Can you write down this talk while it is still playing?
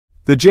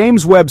The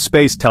James Webb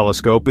Space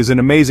Telescope is an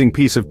amazing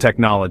piece of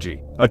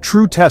technology, a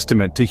true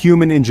testament to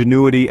human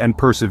ingenuity and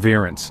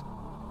perseverance.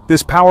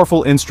 This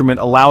powerful instrument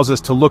allows us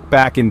to look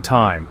back in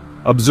time,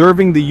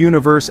 observing the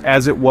universe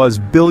as it was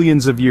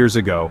billions of years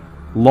ago,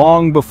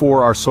 long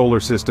before our solar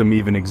system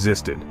even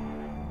existed.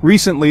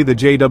 Recently, the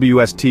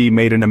JWST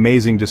made an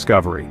amazing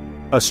discovery,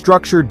 a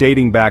structure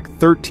dating back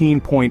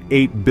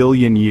 13.8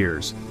 billion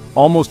years,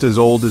 almost as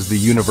old as the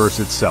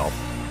universe itself.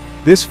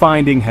 This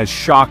finding has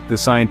shocked the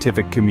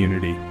scientific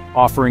community,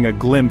 offering a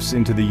glimpse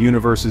into the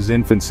universe's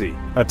infancy,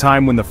 a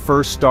time when the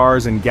first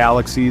stars and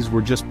galaxies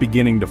were just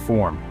beginning to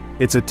form.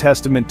 It's a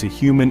testament to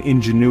human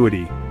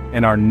ingenuity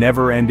and our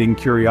never-ending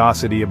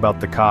curiosity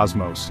about the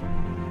cosmos.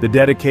 The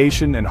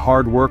dedication and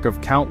hard work of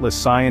countless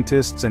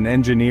scientists and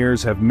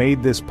engineers have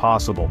made this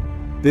possible.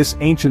 This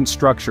ancient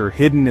structure,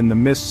 hidden in the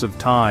mists of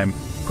time,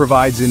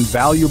 provides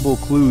invaluable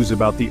clues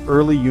about the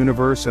early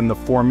universe and the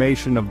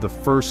formation of the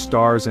first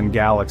stars and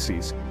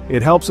galaxies.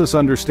 It helps us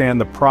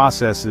understand the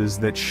processes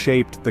that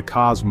shaped the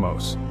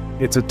cosmos.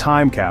 It's a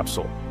time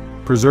capsule,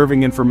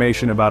 preserving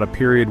information about a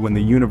period when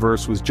the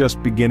universe was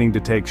just beginning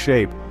to take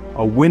shape,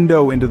 a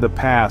window into the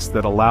past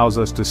that allows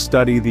us to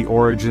study the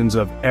origins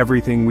of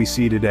everything we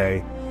see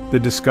today. The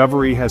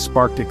discovery has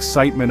sparked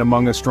excitement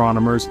among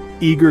astronomers,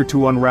 eager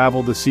to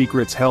unravel the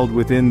secrets held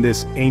within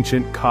this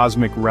ancient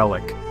cosmic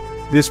relic.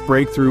 This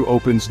breakthrough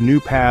opens new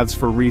paths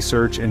for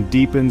research and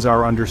deepens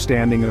our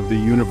understanding of the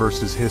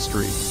universe's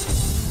history.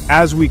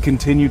 As we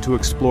continue to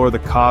explore the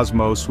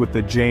cosmos with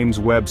the James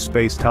Webb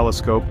Space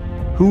Telescope,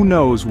 who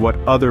knows what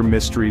other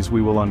mysteries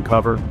we will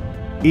uncover?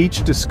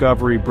 Each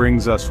discovery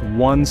brings us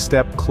one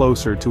step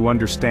closer to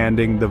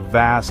understanding the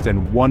vast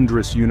and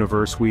wondrous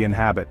universe we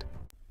inhabit.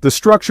 The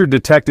structure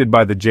detected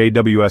by the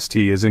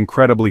JWST is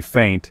incredibly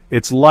faint,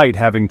 its light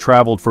having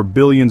traveled for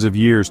billions of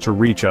years to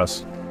reach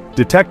us.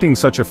 Detecting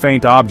such a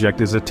faint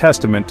object is a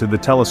testament to the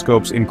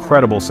telescope's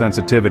incredible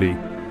sensitivity.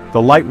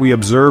 The light we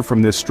observe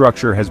from this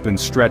structure has been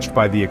stretched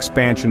by the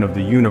expansion of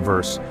the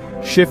universe,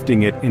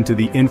 shifting it into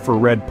the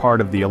infrared part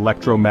of the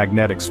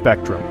electromagnetic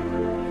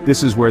spectrum.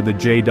 This is where the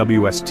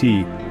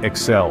JWST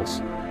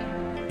excels.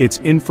 Its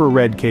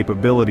infrared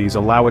capabilities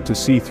allow it to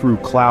see through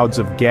clouds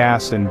of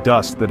gas and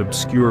dust that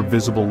obscure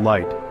visible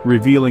light,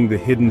 revealing the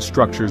hidden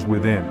structures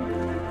within.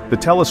 The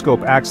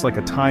telescope acts like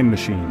a time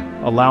machine,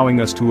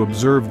 allowing us to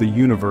observe the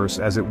universe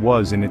as it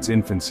was in its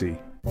infancy.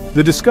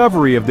 The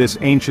discovery of this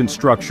ancient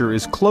structure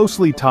is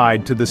closely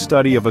tied to the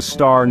study of a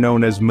star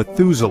known as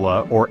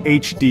Methuselah, or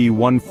HD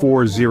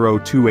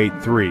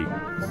 140283.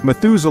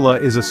 Methuselah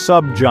is a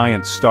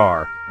subgiant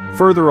star,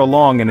 further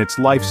along in its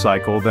life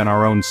cycle than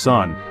our own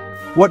sun.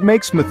 What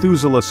makes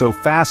Methuselah so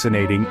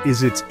fascinating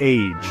is its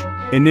age.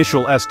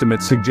 Initial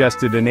estimates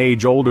suggested an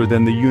age older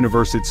than the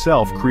universe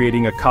itself,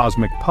 creating a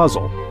cosmic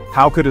puzzle.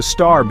 How could a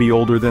star be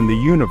older than the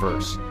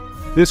universe?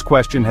 This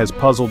question has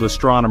puzzled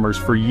astronomers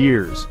for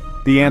years.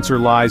 The answer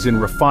lies in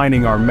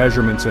refining our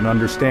measurements and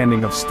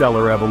understanding of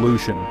stellar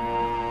evolution.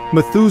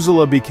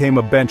 Methuselah became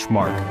a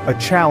benchmark, a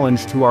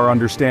challenge to our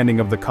understanding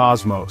of the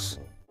cosmos.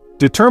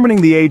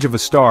 Determining the age of a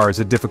star is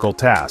a difficult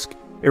task.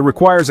 It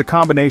requires a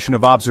combination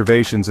of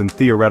observations and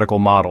theoretical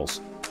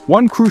models.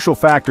 One crucial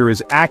factor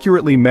is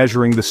accurately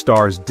measuring the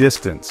star's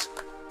distance.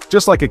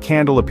 Just like a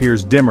candle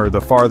appears dimmer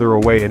the farther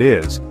away it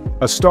is,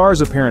 a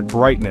star's apparent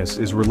brightness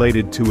is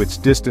related to its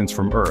distance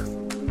from Earth.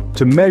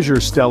 To measure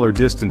stellar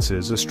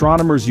distances,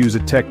 astronomers use a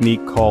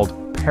technique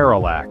called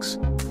parallax.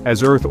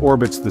 As Earth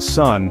orbits the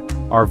Sun,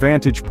 our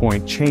vantage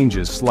point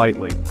changes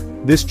slightly.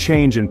 This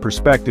change in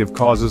perspective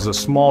causes a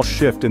small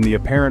shift in the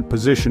apparent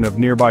position of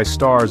nearby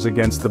stars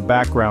against the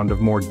background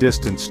of more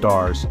distant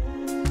stars.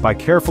 By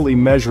carefully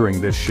measuring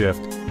this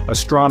shift,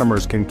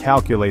 astronomers can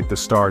calculate the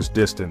star's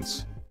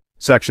distance.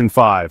 Section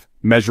 5.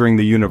 Measuring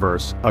the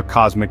universe, a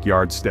cosmic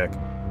yardstick.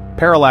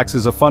 Parallax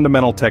is a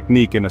fundamental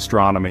technique in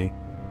astronomy,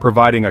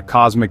 providing a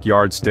cosmic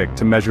yardstick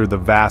to measure the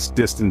vast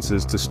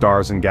distances to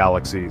stars and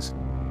galaxies.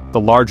 The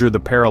larger the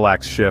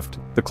parallax shift,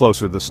 the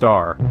closer the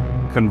star.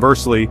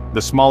 Conversely,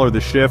 the smaller the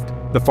shift,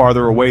 the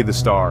farther away the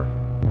star.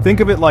 Think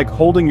of it like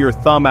holding your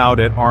thumb out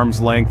at arm's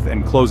length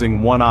and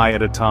closing one eye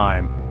at a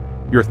time.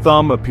 Your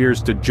thumb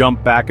appears to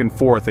jump back and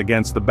forth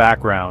against the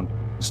background.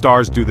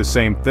 Stars do the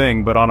same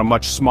thing, but on a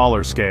much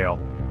smaller scale.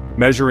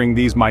 Measuring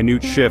these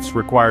minute shifts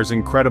requires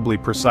incredibly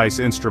precise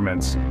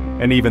instruments,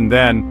 and even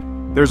then,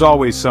 there's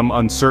always some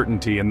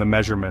uncertainty in the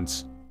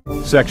measurements.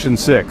 Section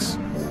 6.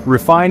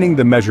 Refining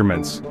the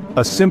measurements,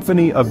 a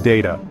symphony of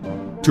data.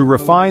 To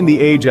refine the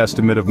age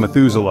estimate of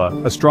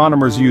Methuselah,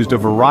 astronomers used a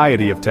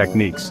variety of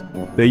techniques.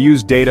 They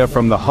used data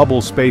from the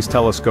Hubble Space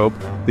Telescope,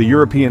 the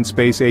European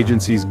Space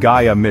Agency's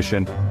Gaia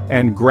mission,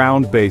 and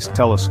ground-based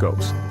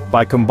telescopes.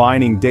 By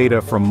combining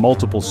data from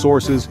multiple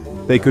sources,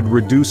 they could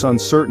reduce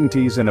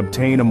uncertainties and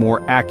obtain a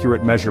more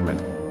accurate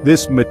measurement.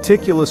 This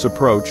meticulous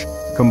approach,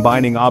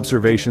 combining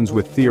observations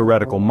with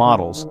theoretical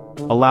models,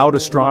 allowed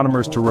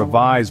astronomers to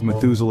revise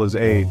Methuselah's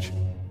age.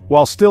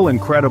 While still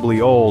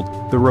incredibly old,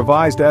 the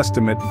revised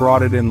estimate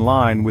brought it in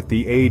line with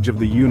the age of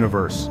the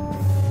universe.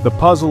 The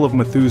puzzle of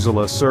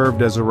Methuselah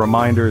served as a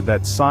reminder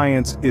that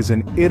science is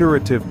an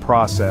iterative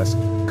process,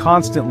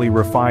 constantly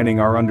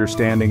refining our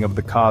understanding of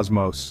the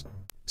cosmos.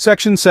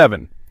 Section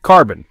 7.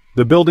 Carbon,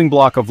 the building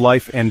block of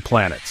life and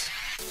planets.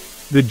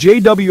 The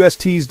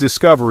JWST's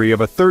discovery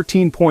of a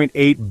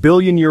 13.8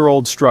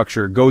 billion-year-old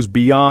structure goes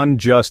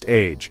beyond just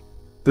age.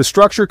 The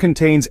structure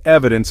contains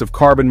evidence of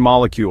carbon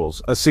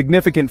molecules, a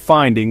significant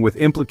finding with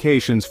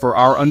implications for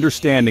our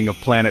understanding of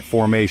planet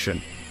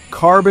formation.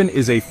 Carbon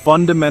is a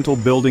fundamental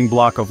building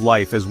block of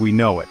life as we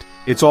know it.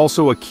 It's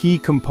also a key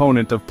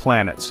component of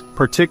planets,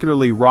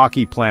 particularly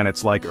rocky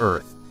planets like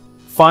Earth.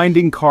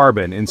 Finding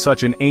carbon in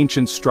such an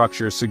ancient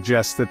structure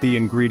suggests that the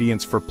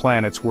ingredients for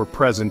planets were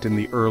present in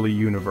the early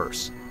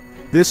universe.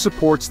 This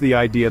supports the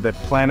idea that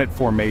planet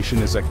formation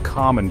is a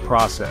common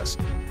process,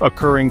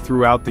 occurring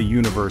throughout the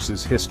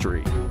universe's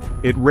history.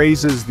 It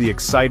raises the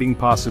exciting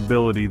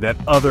possibility that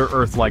other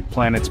Earth-like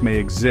planets may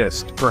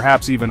exist,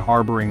 perhaps even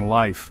harboring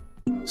life.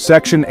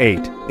 Section 8.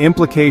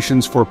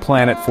 Implications for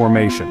planet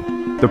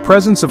formation. The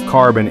presence of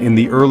carbon in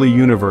the early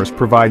universe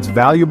provides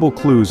valuable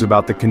clues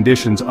about the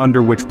conditions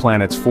under which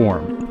planets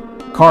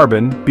form.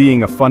 Carbon,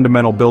 being a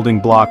fundamental building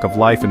block of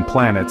life and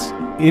planets,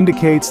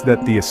 indicates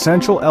that the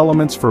essential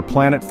elements for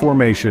planet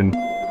formation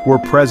were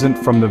present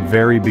from the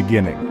very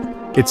beginning.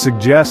 It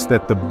suggests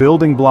that the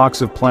building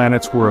blocks of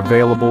planets were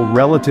available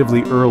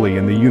relatively early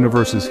in the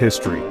universe's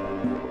history.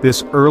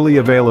 This early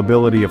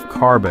availability of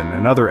carbon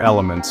and other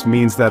elements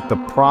means that the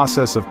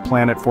process of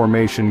planet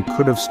formation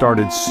could have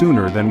started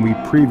sooner than we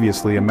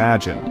previously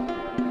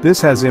imagined.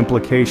 This has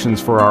implications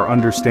for our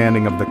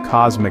understanding of the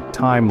cosmic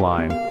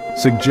timeline,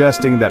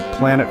 suggesting that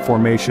planet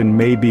formation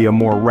may be a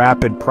more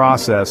rapid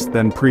process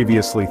than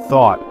previously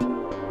thought.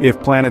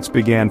 If planets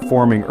began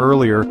forming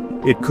earlier,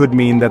 it could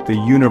mean that the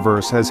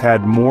universe has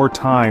had more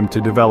time to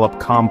develop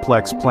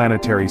complex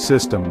planetary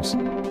systems.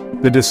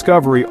 The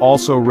discovery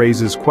also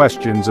raises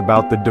questions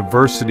about the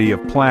diversity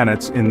of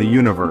planets in the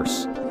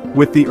universe.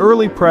 With the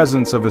early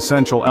presence of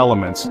essential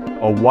elements,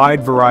 a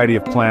wide variety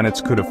of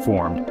planets could have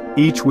formed,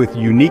 each with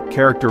unique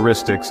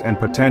characteristics and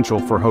potential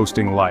for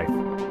hosting life.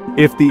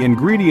 If the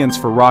ingredients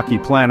for rocky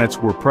planets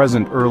were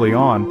present early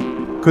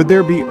on, could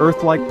there be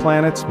Earth-like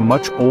planets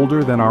much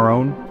older than our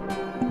own?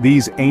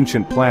 These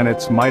ancient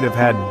planets might have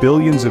had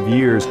billions of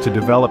years to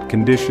develop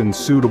conditions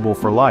suitable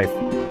for life,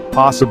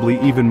 possibly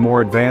even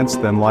more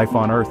advanced than life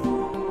on Earth.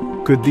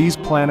 Could these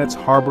planets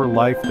harbor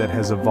life that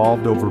has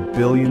evolved over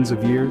billions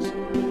of years?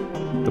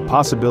 The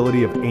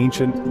possibility of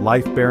ancient,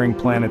 life-bearing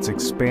planets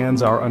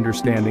expands our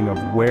understanding of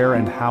where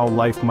and how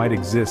life might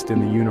exist in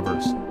the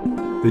universe.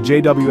 The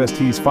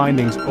JWST's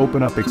findings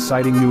open up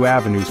exciting new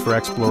avenues for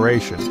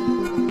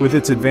exploration. With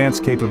its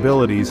advanced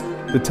capabilities,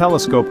 the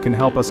telescope can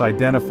help us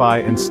identify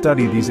and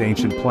study these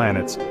ancient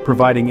planets,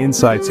 providing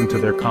insights into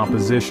their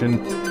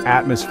composition,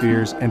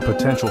 atmospheres, and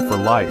potential for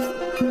life.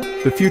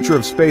 The future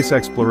of space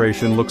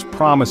exploration looks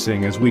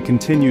promising as we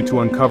continue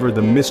to uncover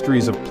the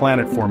mysteries of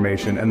planet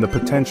formation and the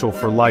potential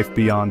for life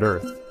beyond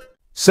Earth.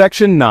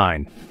 Section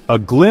 9. A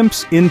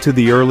glimpse into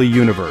the early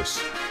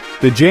universe.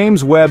 The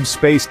James Webb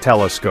Space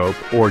Telescope,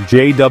 or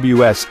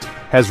JWST,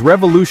 has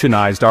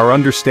revolutionized our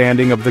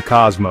understanding of the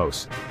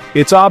cosmos.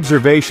 Its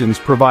observations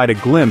provide a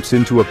glimpse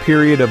into a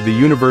period of the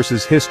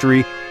universe's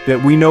history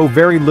that we know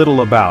very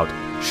little about,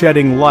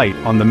 shedding light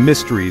on the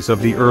mysteries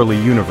of the early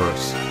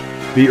universe.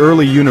 The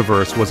early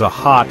universe was a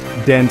hot,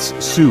 dense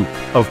soup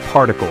of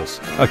particles,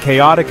 a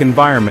chaotic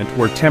environment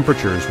where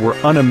temperatures were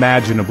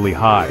unimaginably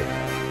high.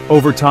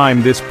 Over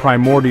time, this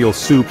primordial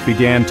soup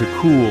began to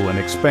cool and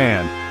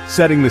expand,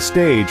 setting the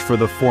stage for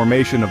the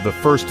formation of the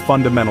first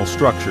fundamental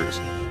structures.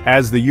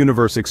 As the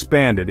universe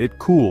expanded, it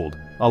cooled,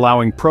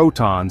 allowing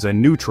protons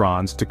and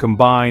neutrons to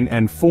combine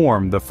and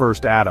form the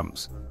first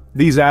atoms.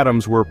 These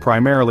atoms were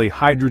primarily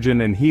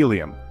hydrogen and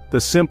helium, the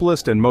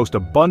simplest and most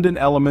abundant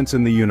elements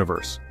in the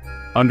universe.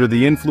 Under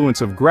the influence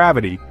of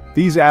gravity,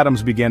 these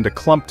atoms began to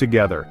clump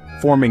together,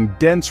 forming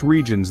dense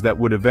regions that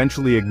would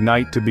eventually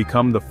ignite to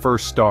become the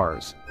first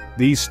stars.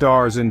 These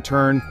stars in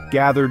turn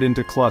gathered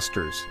into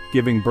clusters,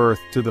 giving birth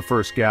to the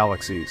first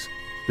galaxies.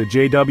 The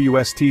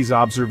JWST's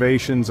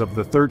observations of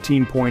the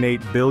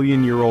 13.8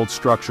 billion-year-old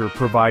structure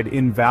provide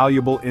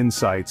invaluable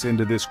insights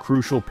into this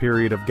crucial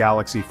period of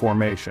galaxy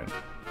formation.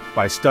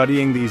 By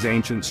studying these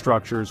ancient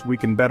structures, we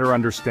can better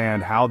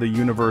understand how the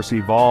universe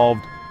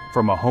evolved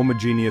from a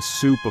homogeneous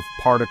soup of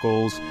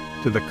particles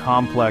to the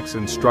complex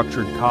and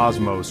structured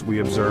cosmos we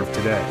observe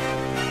today.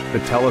 The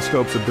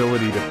telescope's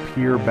ability to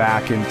peer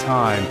back in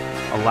time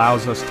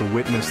allows us to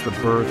witness the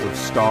birth of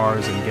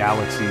stars and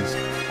galaxies,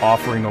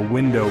 offering a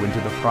window into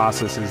the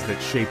processes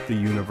that shape the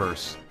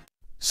universe.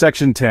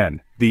 Section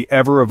 10. The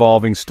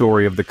ever-evolving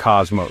story of the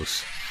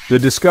cosmos. The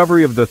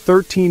discovery of the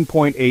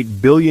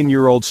 13.8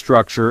 billion-year-old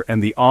structure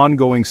and the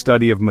ongoing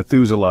study of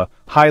Methuselah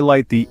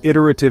highlight the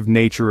iterative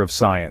nature of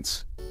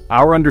science.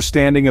 Our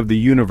understanding of the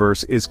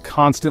universe is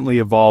constantly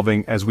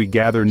evolving as we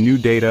gather new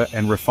data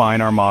and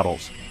refine our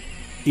models.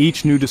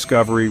 Each new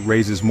discovery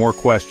raises more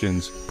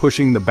questions,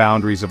 pushing the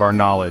boundaries of our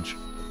knowledge.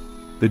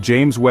 The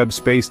James Webb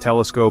Space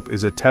Telescope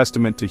is a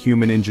testament to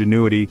human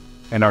ingenuity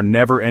and our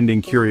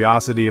never-ending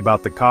curiosity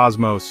about the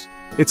cosmos.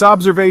 Its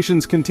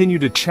observations continue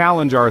to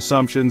challenge our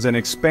assumptions and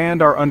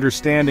expand our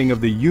understanding of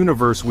the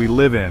universe we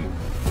live in.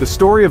 The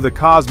story of the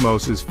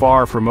cosmos is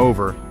far from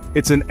over.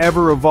 It's an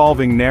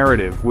ever-evolving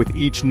narrative, with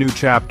each new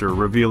chapter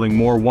revealing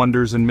more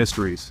wonders and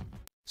mysteries.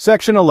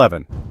 Section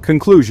 11.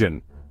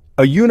 Conclusion.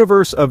 A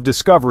universe of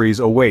discoveries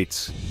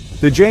awaits.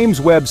 The James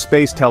Webb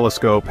Space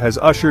Telescope has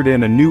ushered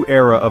in a new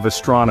era of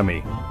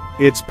astronomy.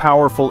 Its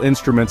powerful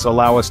instruments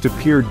allow us to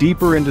peer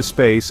deeper into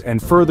space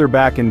and further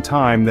back in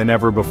time than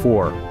ever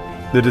before.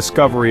 The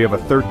discovery of a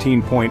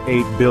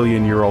 13.8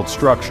 billion-year-old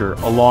structure,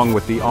 along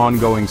with the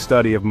ongoing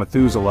study of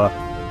Methuselah,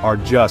 are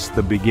just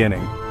the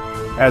beginning.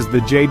 As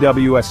the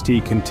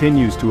JWST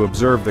continues to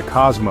observe the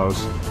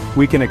cosmos,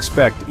 we can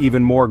expect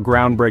even more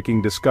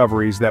groundbreaking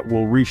discoveries that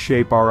will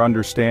reshape our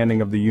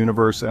understanding of the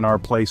universe and our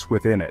place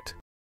within it.